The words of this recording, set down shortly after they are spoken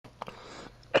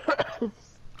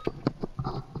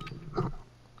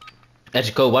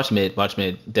Actually, go watch mid. Watch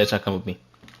mid. Deadshot, come with me.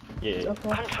 Yeah. Okay.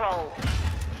 Control.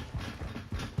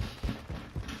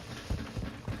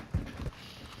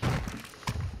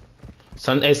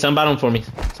 Hey, sun bottom for me.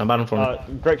 Sun bottom for me.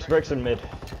 Bricks in mid.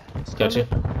 Got you.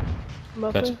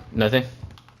 Nothing. Got you. Nothing.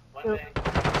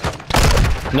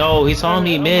 Yep. No, he's on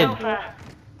me mid.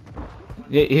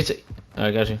 Yeah, he's.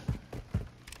 I got you.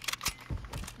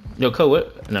 Yo, Cole,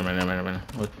 what? Never mind.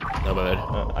 What? No, bad.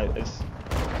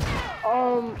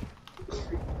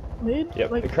 Mid?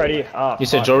 Yep. Like, Creddy. You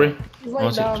said jewelry? he's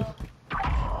laying down.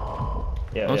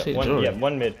 Yeah.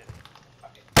 One mid.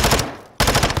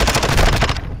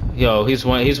 Yo, he's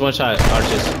one shot.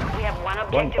 Arches. We have one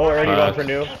objective. Already going for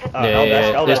new.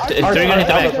 Yeah. There's three gonna hit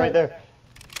the back. right there.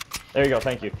 There you go.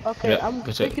 Thank you. Okay, Yeah, I'm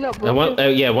good shit. picking up And one,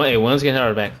 broken. one's getting out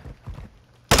of the back.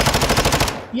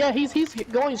 Yeah, he's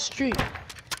going street.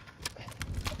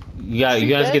 You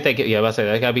guys get that. Yeah, I say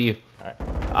that gotta be you.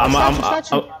 Alright.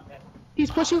 Statue. He's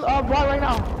pushing broad right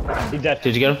now. He's dead.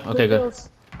 Did you get him? Okay, good.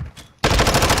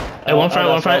 Hey, one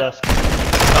front. That's-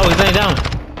 Oh, he's laying down.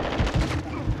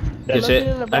 Dead. Good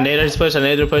shit. I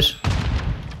need to push.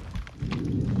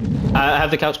 I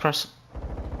have the couch cross.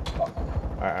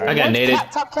 Alright. I got One's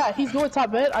naded. Top cat. He's going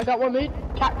top mid. I got one mid.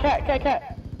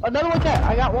 Cat. Another one cat.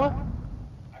 I got one.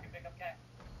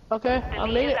 Okay, I'm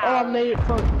naded. Oh, I'm naded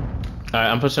front. Alright,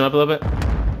 I'm pushing up a little bit.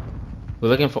 We're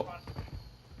looking for.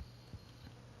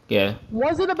 Yeah.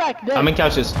 One's in the back. Dead. I'm in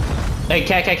couches. Hey,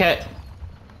 cat.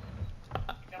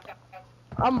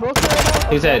 I'm broken right now.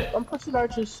 He's dead. I'm pushing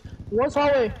arches. One's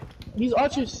hallway. He's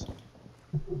arches.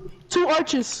 2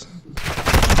 arches.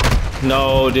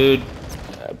 No, dude.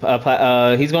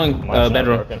 He's going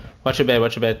bedroom. broken. Watch your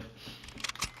bed.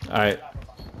 Alright.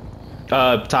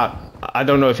 Top. I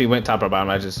don't know if he went top or bottom.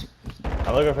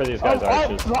 I'm looking for these guys.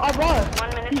 Arches. I brought 1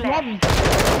 minute He's left. lobby.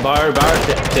 Bar,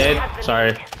 dead.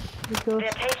 Sorry. They're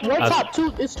taking One top,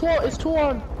 2. It's 2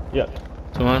 on.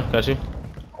 Yep. Come on, got you.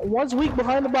 One's weak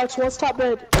behind the box. One's top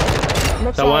bed. Left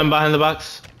Got side. one behind the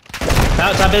box.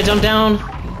 Top bed, jump down.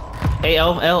 Hey,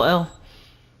 L.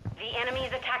 The enemy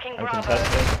is attacking I'm Bravo.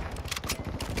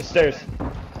 contesting. The stairs.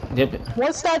 Yep.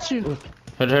 One statue.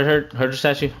 Heard the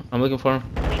statue. I'm looking for him.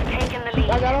 We've taken the I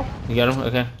lead. got him. You got him?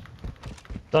 Okay.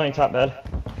 Stunning top bed.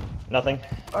 Nothing.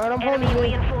 Alright, I'm holding Enemy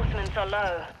you. reinforcements are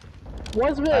low.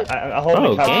 One's mid. I'm holding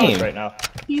Oh, the couch game. right now.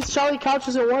 He's Charlie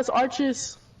couches and one's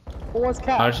arches. And one's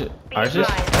cat. Arches. Be advised.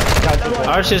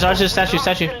 Arches. Statue.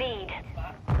 The lead.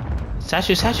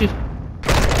 Statue.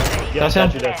 Yeah, That's him.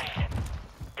 statue dead. Left.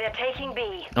 They're taking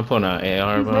B. I'm pulling out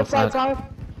AR, He's bro. left side time.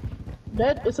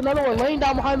 Dead. It's another one laying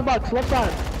down behind the box. Left side.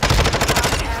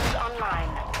 Hands online.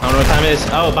 I don't know what time it is.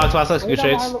 Oh, box. Let's Laying go down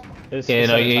trades. behind Yeah,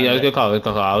 no, good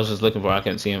call. I was just looking for. I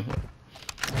couldn't see him.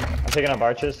 I'm picking up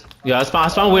arches. Yeah, I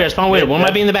spawn weird. One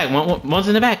might be in the back. One's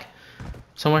in the back.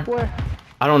 Somewhere. Where?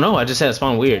 I don't know. I just said it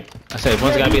spawned weird. I said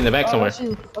one's gotta be in the back somewhere. That's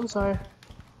you. I'm sorry.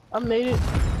 I'm naded.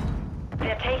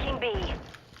 They're taking B.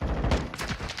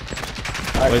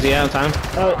 Where's he at on time?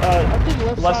 I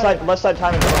think Left side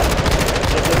timing.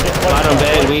 Bottom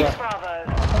bed, weak.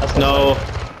 Bravo. No.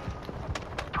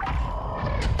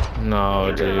 No,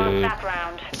 Lost dude. that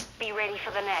round. Be ready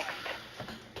for the next.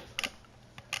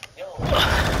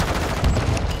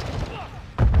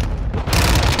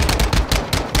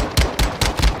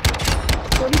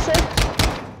 What do you say?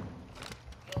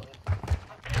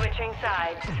 Switching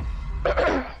sides.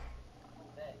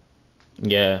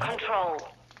 Yeah. Control.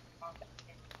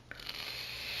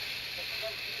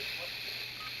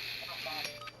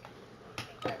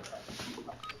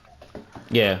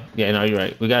 Yeah, no, you're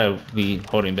right. We gotta be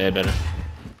holding bed better.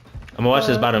 I'm gonna watch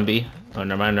this bottom B. Oh,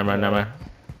 never mind.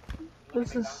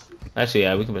 This is. Actually,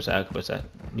 yeah, we can push that.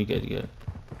 You good.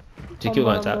 Just keep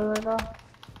going top. Right now.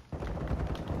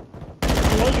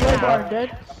 One's red bar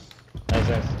dead.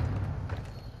 Nice.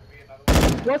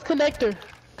 What's connector?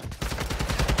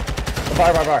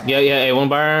 Bar. Yeah, hey, one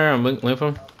bar. I'm waiting for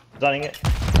him. Stunning it.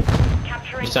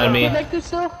 Capturing He's on me. Connector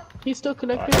still? He's still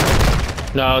connected.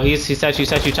 No, he's statue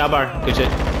top bar. Good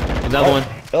shit. Another one.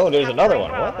 Oh, there's another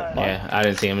one. What the fuck? Yeah, I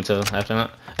didn't see him until after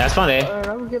that. That's fun, eh? Alright,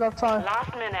 I'm gonna get off time.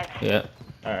 Last minute. Yeah.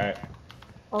 Alright.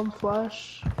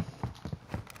 Flash.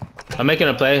 I'm making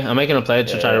a play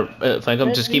to try to flank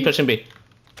him. Just keep pushing B.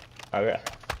 Okay.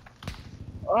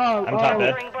 Oh, I'm top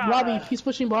dead. Robbie, he's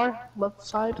pushing bar, left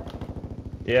side.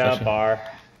 Yeah, Gotcha. bar.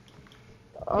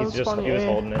 I'm He was spawning A.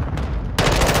 holding it.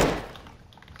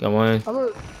 Got one. I'm gonna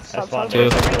stop fine. Two.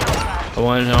 time. Got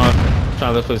one. No, trying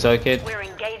to look for this other kid. We're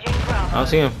engaging I Bravo. don't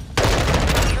see him.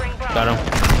 Capturing Bravo. Got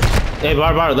him. Hey,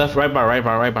 bar, left, right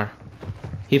bar.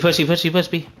 He pushed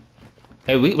B.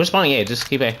 Hey, we're spawning A. Just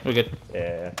keep A. We're good.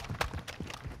 Yeah.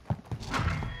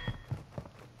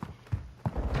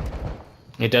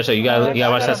 Hey, Dutcho, you gotta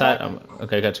watch that side.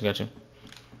 Okay, got you.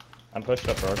 I'm pushed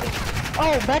up broken.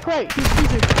 Oh, back right. He's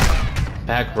freezing.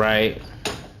 Back right.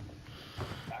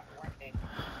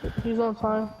 He's on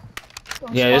time.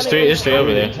 Yeah, there's three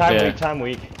over there. Time Yeah. weak, time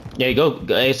weak. Yeah, go.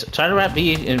 Hey, try to wrap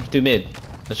B and do mid.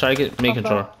 Let's try to get mid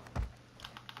control.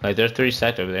 Like there's 3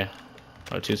 stacked over there,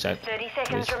 or 2 stacked. 30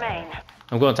 seconds remain.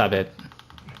 I'm going top bed.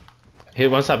 Hit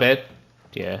one top bed.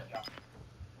 Yeah.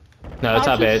 No,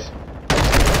 top bed.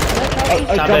 Oh,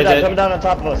 Top jump bed, down, dead. jump down on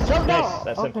top of us. Jump Nice, down.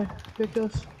 that's Okay, him. good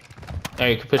kills.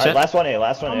 Hey, you can push Alright, that. last one A,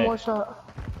 last one One A. more shot.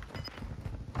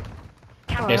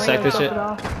 Yeah, stack this shit.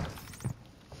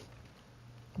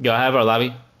 Yo, I have our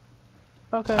lobby.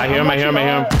 Okay. I hear him.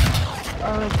 Alright,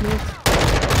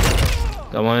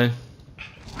 Got one.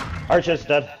 Archer's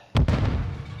dead.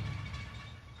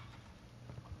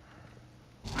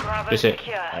 Bravo Good shit.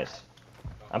 secure. Nice.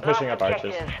 I'm pushing up Last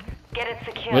arches. objective. Get it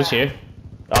secure. One's here.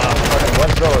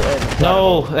 One's go in.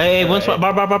 No. Hey, one spot.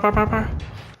 Bar.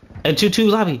 And two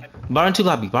lobby. Bar and two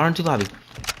lobby.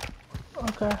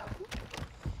 Okay.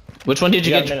 Which one did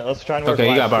you You got a get? minute, let's try and work Okay,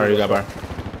 you got last bar.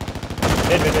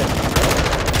 Mid.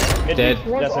 Mid. Dead.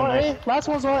 One's That's a on nice. A. Last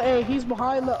one's on A. He's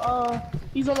behind the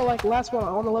he's on the like last one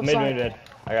on the left side. Mid.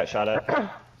 I got shot at.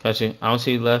 Got you. I don't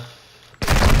see left.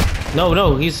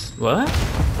 No, he's what?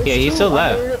 Yeah, he's still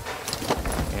left.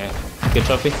 Yeah. Good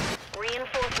trophy.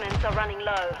 Reinforcements are running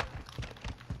low.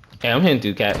 Hey, I'm hitting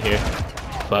through cat here.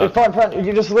 Hey, But front.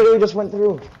 You just literally just went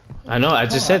through. I know. I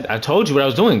told you what I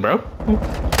was doing, bro.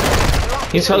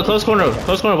 He's close corner,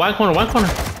 wide corner.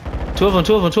 Two of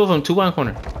them, two wide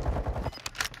corner.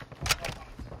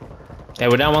 Hey,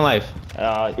 we're down 1 life.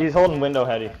 He's holding window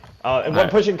heady. And one Alright.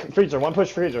 pushing freezer, one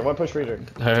push freezer.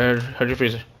 Heard your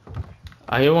freezer.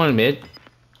 I hear one mid.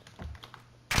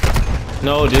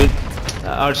 No, dude.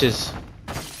 Arches.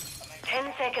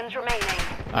 10 seconds remaining.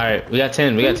 Alright, we got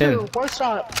 10. One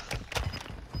shot.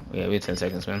 Yeah, we have 10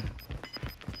 seconds, man.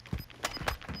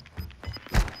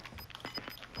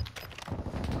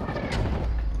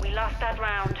 We lost that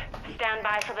round. Stand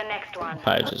by for the next one.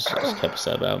 Probably just kept a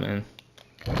sub out, man.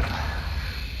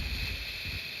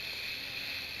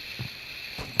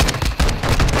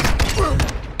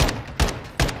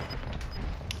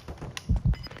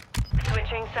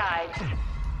 Switching sides.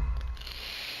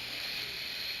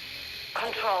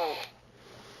 Control.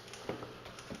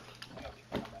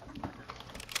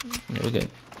 Yeah, we're good.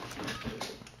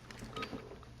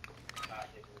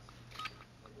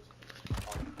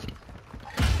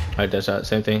 Alright, that's out.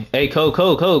 Same thing. Hey,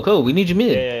 Cole. We need you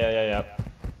mid. Yeah.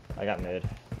 I got mid.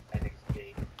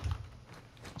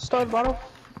 Start bottom.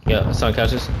 Yeah, it's on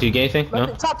couches. Do you get anything? No?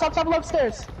 Top left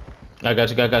stairs. I got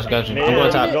you. Mid, I'm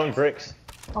going top. going bricks.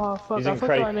 Oh fuck, He's I in forgot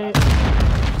crate. my name.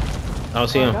 I don't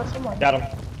see him. Got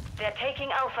him. They're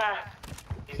taking Alpha.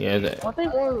 Yeah, I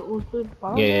think one was the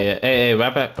bottom. yeah. Hey,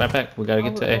 right back. We gotta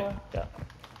get to A. Yeah.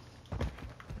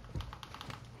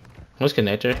 What's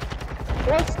connector?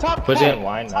 What's top What's cat? it?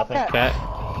 Wine, Top nothing. cat.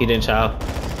 Cat. He didn't child.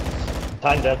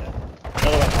 Time dead.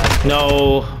 Another one. Time.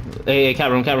 No. Hey,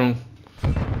 cat room.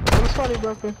 What's funny,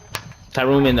 broken? Cat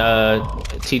room in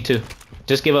T2.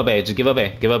 Just give up A.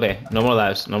 No more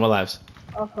lives.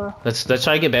 Okay. Let's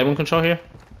try to get bedroom control here.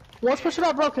 What's pushing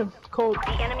out broken? Cold.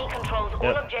 The enemy controls all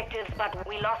Yep. objectives, but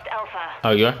we lost Alpha. Oh,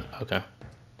 you are? Okay.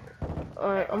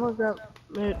 Alright, I'm gonna grab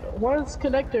mid. One's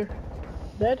connector.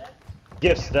 Dead?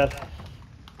 Gifts dead.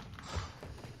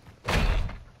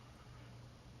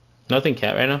 Nothing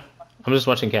cat right now. I'm just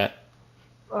watching cat.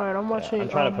 Alright, I'm watching. I'm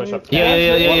trying to push up.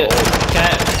 Yeah.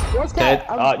 Cat. What's Dead.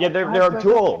 cat? Yeah, they're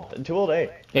too old. Too old A.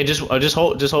 Hey, just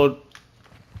hold.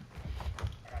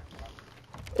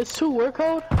 It's 2 work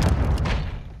code?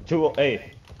 Too old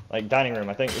A. Like dining room.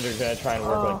 I think they're gonna try and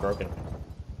work like broken.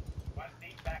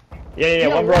 Yeah.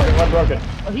 One broken.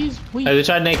 He's weak. Hey, they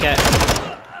tried to nade cat.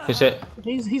 Good shit.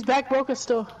 He's back broken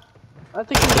still. I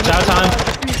think he's Child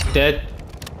time. Dead.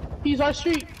 He's on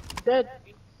street. Dead.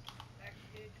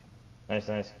 Nice.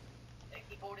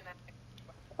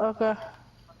 Okay.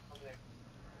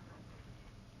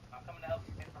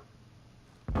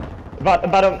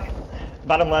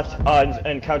 Bottom left.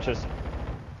 And couches.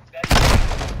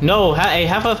 No. Hey,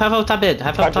 half up top bed.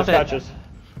 Couches.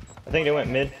 I think they went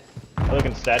mid.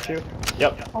 Looking statue.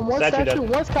 Yep. On one statue statue, dead.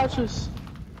 one's couches.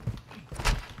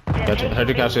 Gotcha. Heard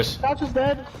your couches. Couches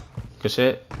dead. Good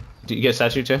shit. Do you get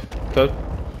statue too? Code.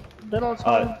 Dead on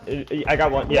time. I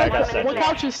got one. Yeah, I got One statue.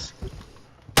 couches.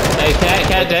 Hey,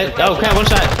 cat dead. Oh, cat, one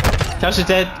shot. Couch is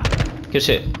dead. Good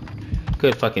shit.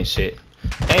 Good fucking shit.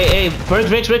 Hey,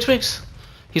 bricks.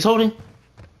 He's holding.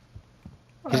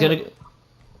 He's gonna.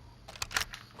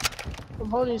 I'm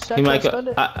holding his He statue. might go. Spend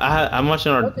it. I'm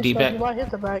watching our What the D stuff? back. You might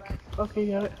hit the back. Okay,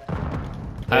 got it.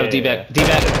 I have D back. D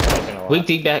back. Weak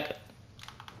D back.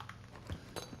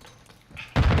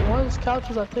 One is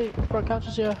couches, I think. Front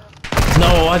couches, yeah.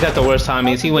 No, I got the worst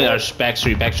timings. He went our back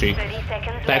street. 30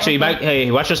 seconds. Back street. Back. Hey,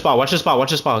 watch your spot. Watch your spot.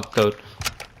 Watch your spot. Code.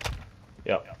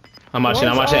 Yep. I'm watching.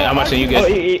 I'm watching. I'm watching. You Oh,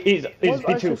 good? he's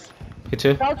B2. You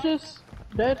too? Couches,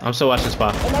 dead. I'm still watching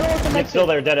spot. Another one He's connected. still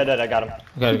there, dead. I got him.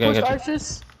 Okay, Push okay,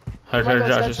 arches. Heard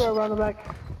Arches. Josh's. Around the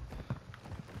back.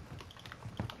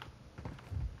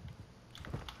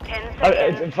 10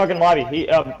 seconds. Fucking lobby. He,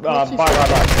 bar.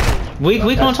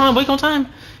 Weak on time. Weak on time.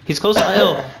 He's close to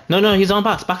L. No, he's on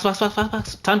box. Box. Time.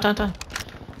 He's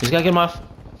gotta get him off.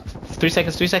 3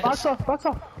 seconds. 3 seconds. Box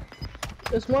off.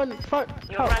 There's one front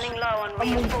You're couch. running low on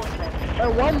reinforcements.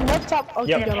 And one left top. Okay,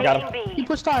 Yep, got him. He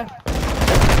pushed time.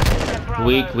 Bravo.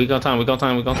 Weak on time. Out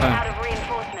of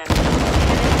reinforcements.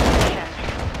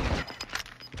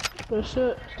 Good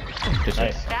shit. Good shit.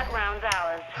 Nice. That round's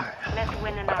ours. Let's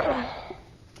win another.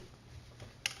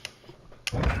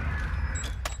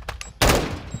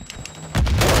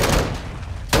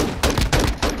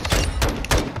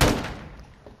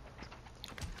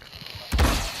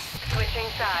 Switching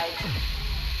sides.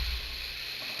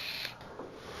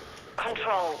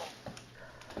 Control.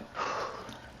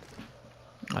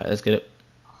 Alright, let's get it.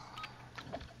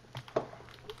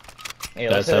 Hey,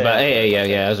 Got let's sub hit out. it.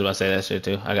 Hey, I was about to say that shit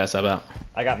too. I got sub out.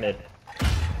 I got mid.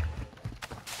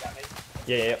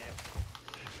 Yeah.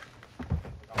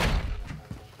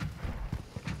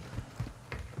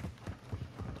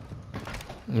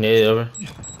 Yeah, over.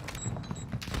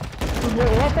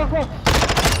 Walk.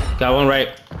 Got one right.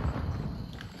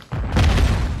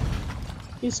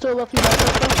 He's still left. He's back.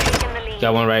 Taking the lead.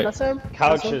 Got one right. That's him.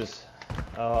 Couches.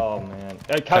 Oh man.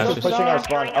 Couches Couches. pushing our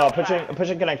spawn.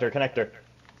 Pushing connector.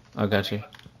 I got you.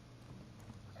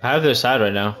 I have their side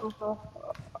right now.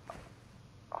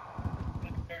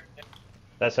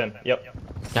 That's him. Yep.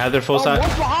 I have their full One's side.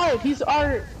 behind. He's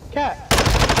our cat.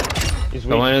 He's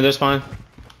Go weak. into their spawn.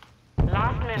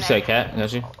 Last minute. You say cat,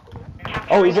 got you.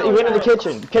 Oh, he went in the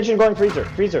kitchen. Kitchen going freezer.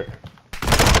 Freezer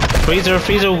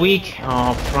weak.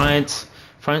 Oh, front.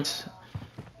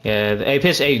 Yeah, hey,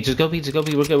 pitch. Hey, just go B. We're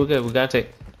good. We gotta take.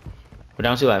 We're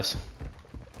down 2 lives.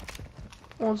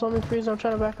 One's on me freeze. I'm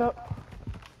trying to back up.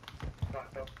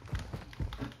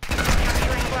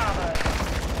 Capturing Bravo.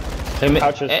 Hey,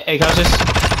 Couches. Hey, couches.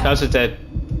 Couch is dead.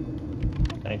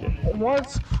 Thank you.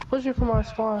 One's pushing from our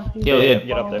spawn. He's Yo, yeah.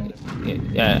 Get up there.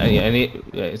 Yeah. I need.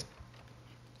 Yeah, it's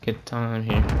good time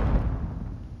here.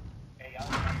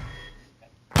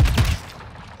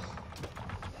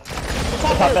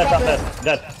 Top bed.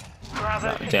 Dead.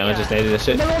 Bravo. Damn, I just needed this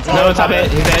shit. No, No, top bed.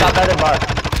 He's Top dead. bed and bar.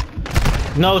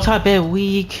 No, top bed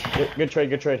weak. Good trade.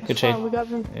 Good Oh, trade. we got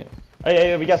him.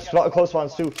 Hey, we got close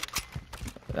spawns too.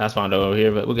 That's fine over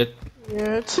here, but we're good.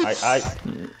 Yeah.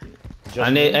 I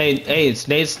need. Hey, it's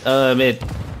Nate's mid.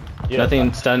 Yeah,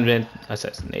 Nothing stunned mid. I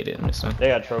said Nate didn't miss one. They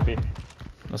got a trophy.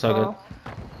 That's all good. Oh.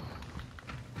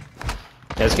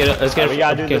 Yeah, let's get. We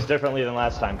gotta do this differently than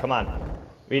last time. Come on.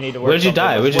 We need to work. Where'd you something.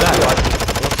 die? Let's Where'd you work die? two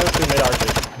archers. Let's work 2 mid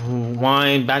archers.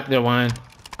 Wine back there, wine.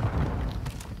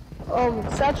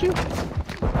 Statue?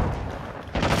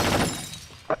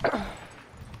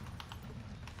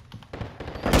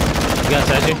 You got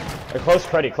statue?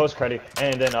 Close credit,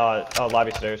 and then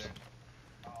lobby stairs.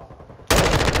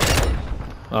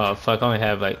 Oh fuck! I only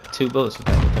have like 2 bullets with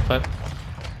that. What the fuck?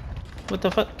 What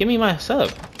the fuck? Give me my sub.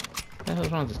 What the hell's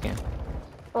wrong with this game?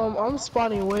 I'm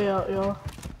spawning way out, yo.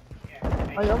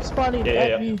 Like, I'm spawning Yeah, at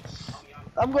yeah. B.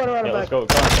 I'm going around Yeah, the let's back. go.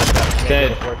 Come on.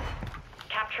 Dead. Let's work.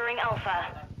 Capturing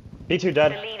Alpha. B2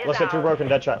 dead. Let's get 2 broken.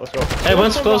 Dead shot. Let's go. Hey,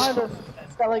 one's One close. behind us.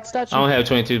 It's got like statue. I only have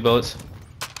 22 bullets.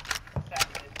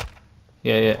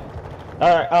 Yeah.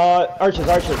 Alright, archers.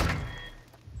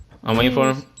 I'm waiting for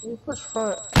him. He pushed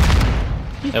front.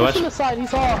 He's Hey, watch. pushing the side.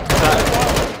 He's off.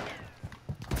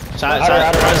 Side, Outer,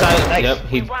 right side. nice. Yep,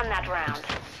 We he. won that round.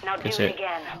 Now do Good it shit.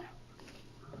 again.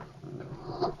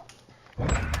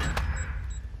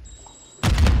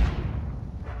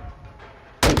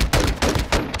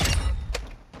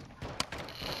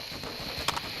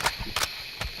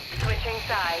 Switching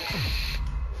sides.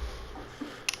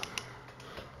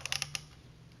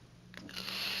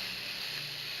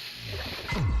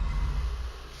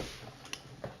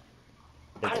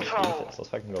 Control. Let's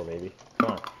fucking go, baby.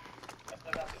 Come on.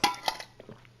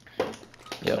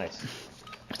 Yep. Nice.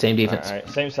 Same defense. Alright,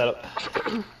 same setup.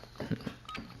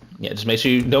 Yeah, just make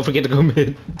sure you don't forget to go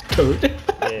mid. Code.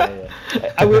 Yeah.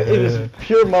 It was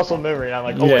pure muscle memory. And I'm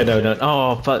like, oh, Yeah, wait. no.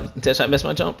 Oh fuck! Did I miss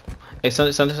my jump? Hey, stun.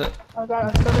 I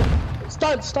got it.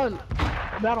 Stun.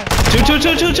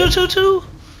 Battle. Two.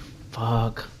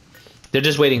 Fuck. They're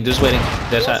just waiting. Just waiting.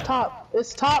 That's It's hot. top.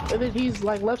 It's top, and then he's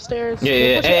like left stairs. Yeah, They're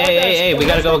yeah. pushing up us. Hey. We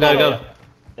gotta go. Gotta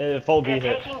go. Full B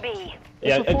They're hit. taking B.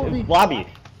 Yeah, It's a full B. lobby.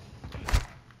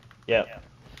 Yeah.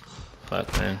 Fuck,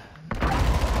 man.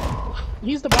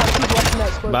 He's the boss. He's watching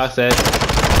that split. Box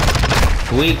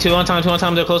that. Weak. 2 on time. 2 on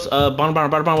time. They're close. Barn.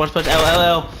 Watch push.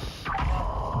 L.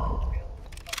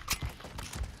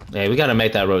 Yeah, we gotta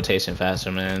make that rotation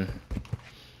faster, man.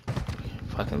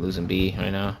 Fucking losing B right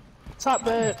now. Top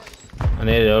bed. I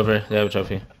need it over. They have a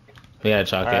trophy. We gotta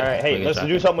chalk it. Alright, hey, We let's gotta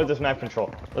do chalk something with this map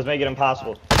control. Let's make it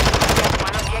impossible.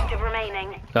 One objective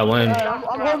remaining. it. Got one. I'm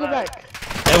holding back.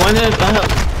 Hey,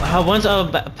 one's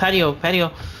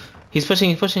patio. He's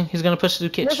pushing. He's gonna push through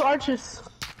kitchen. There's arches.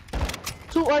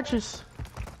 2 arches.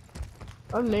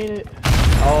 I'm naded.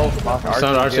 Oh, fuck. It's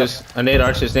on arches. I need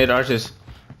arches.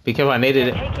 Be careful, I naded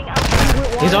it. Taking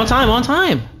Alpha. He's on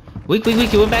time. Weak.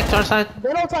 He went back to our side.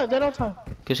 They don't time.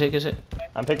 Good shit.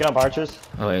 I'm picking up archers.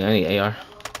 Oh wait, I need AR.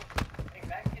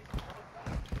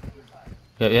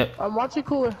 Yep. I'm watching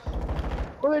cooler.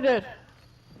 Cooler dead.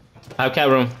 I have cat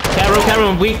room.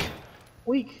 Weak.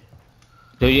 Weak.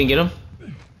 Yo, you didn't get him?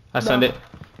 I stunned No. it.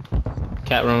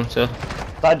 Cat room, so.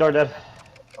 Side door dead.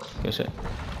 Good shit.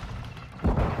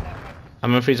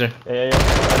 I'm in freezer. Yeah.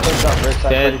 I picked up Rick, side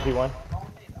Dead. P1.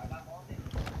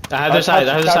 I have their side.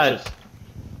 Couches.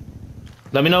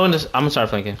 Let me know when this. I'm gonna start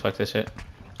flanking. Fuck this shit.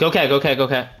 Go cat.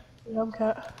 Yeah, I'm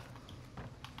cat.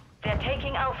 They're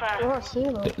taking Alpha. Oh, I see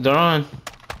him. They're on.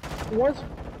 What?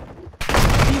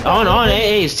 On.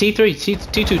 AA's. T3.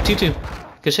 T2.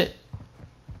 Good shit.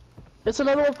 It's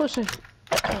another one pushing.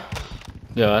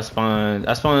 Yo, I spawned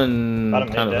kind Bottom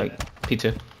mid, of dead. like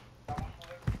P2.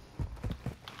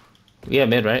 Yeah,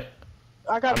 mid, right?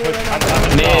 I got mid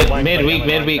right now. Mid, weak.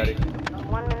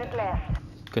 1 minute left.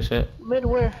 Good shit. Mid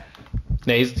where?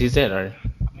 Yeah, he's dead already.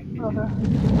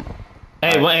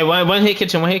 Okay. Hey, one hit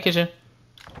kitchen.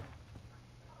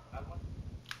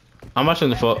 I'm watching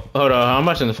the full. Hold on, I'm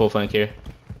watching the full flank here.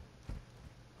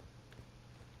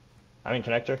 I'm in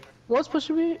connector. What's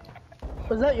pushing me?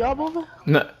 Was that y'all moving?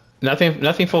 No,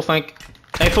 nothing full flank.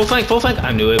 Hey, full flank.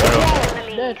 I knew it, bro.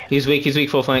 Dead. He's weak,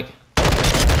 full flank.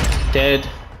 Dead.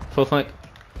 Full flank.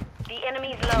 The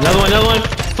enemy's low. Another one.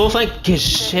 Full flank. Get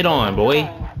shit on, boy.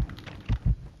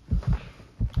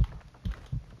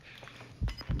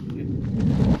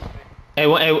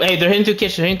 Hey, they're hitting through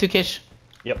kitchen.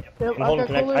 Yep. Yep, I'm holding I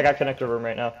got cooler. I got connector room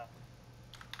right now.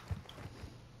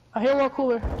 I hear one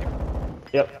cooler.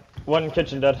 Yep. One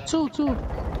kitchen dead. 2.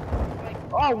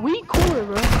 Oh, weak cooler,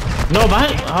 bro. No,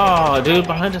 behind. Oh, dude,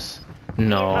 behind us. Five. You're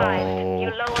No.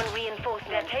 low on reinforced.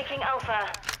 They're taking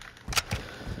Alpha.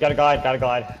 Gotta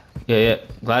glide. Yeah.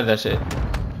 Glad that shit.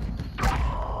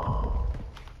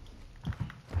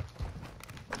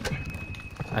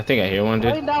 I think I hear one,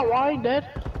 dude. Wine down, wine dead.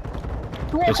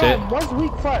 2 on That's top. it. One's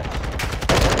weak front.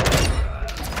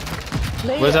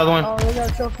 Where's the other one? Oh, they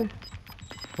got a trophy.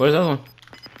 Where's the other one?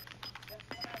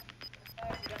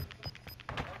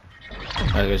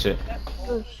 Oh, good shit.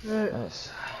 Oh shit. Nice.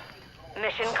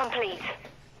 Mission complete.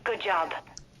 Good job.